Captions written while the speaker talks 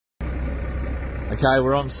Okay,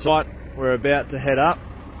 we're on site. We're about to head up.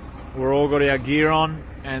 We're all got our gear on,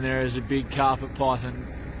 and there is a big carpet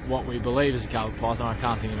python, what we believe is a carpet python. I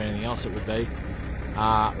can't think of anything else it would be,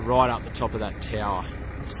 right up the top of that tower.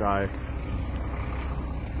 So,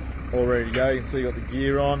 all ready to go. You can see I've got the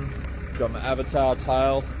gear on, got my avatar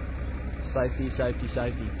tail. Safety, safety,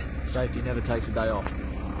 safety. Safety never takes a day off.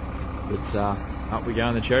 But up we go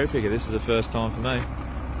in the cherry picker. This is the first time for me.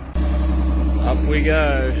 Up we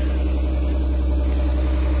go.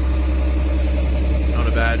 Not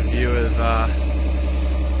a bad view of the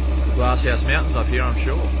Glasshouse Mountains up here, I'm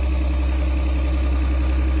sure.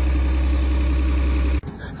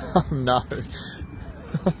 Oh no.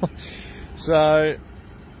 So,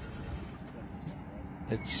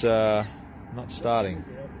 it's not starting,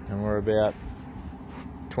 and we're about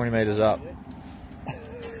 20 metres up.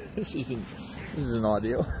 This isn't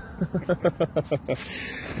ideal.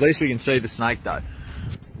 At least we can see the snake though.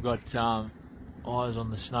 We've got eyes on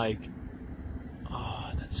the snake.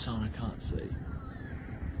 Oh, that sun I can't see.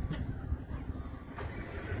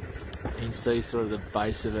 You can see sort of the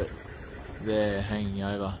base of it there hanging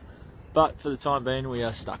over. But for the time being, we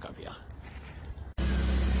are stuck up here. There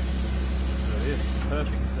it is,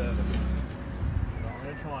 perfect service. I'm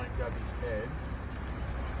going to try and grab his head.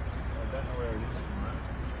 I don't know where it is at the moment.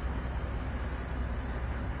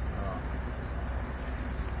 Alright.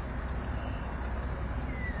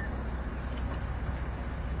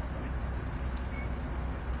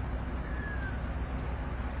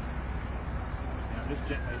 Now I'm just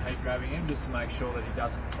gently heat grabbing him just to make sure that he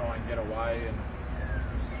doesn't try and get away and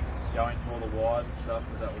go into all the wires and stuff,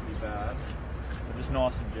 because that would be bad. But just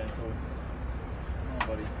nice and gentle. Oh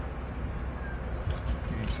buddy.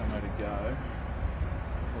 Give him somewhere to go.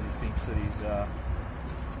 Well, he thinks that he's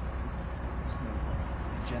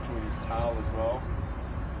gentle with his tail as well.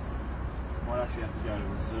 Might actually have to go to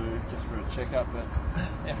the zoo just for a checkup, but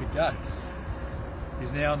there we go.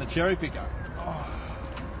 He's now on the cherry picker. Oh.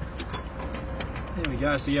 There we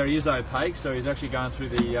go. So yeah, he is opaque, so he's actually going through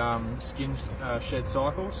the skin shed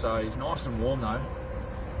cycle, so he's nice and warm though.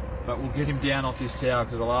 But we'll get him down off this tower,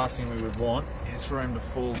 because the last thing we would want is for him to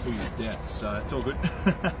fall to his death, so it's all good.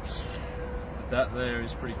 But that there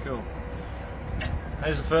is pretty cool. That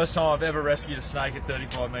is the first time I've ever rescued a snake at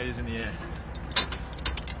 35 metres in the air.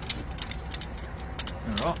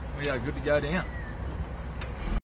 Alright, we are good to go down.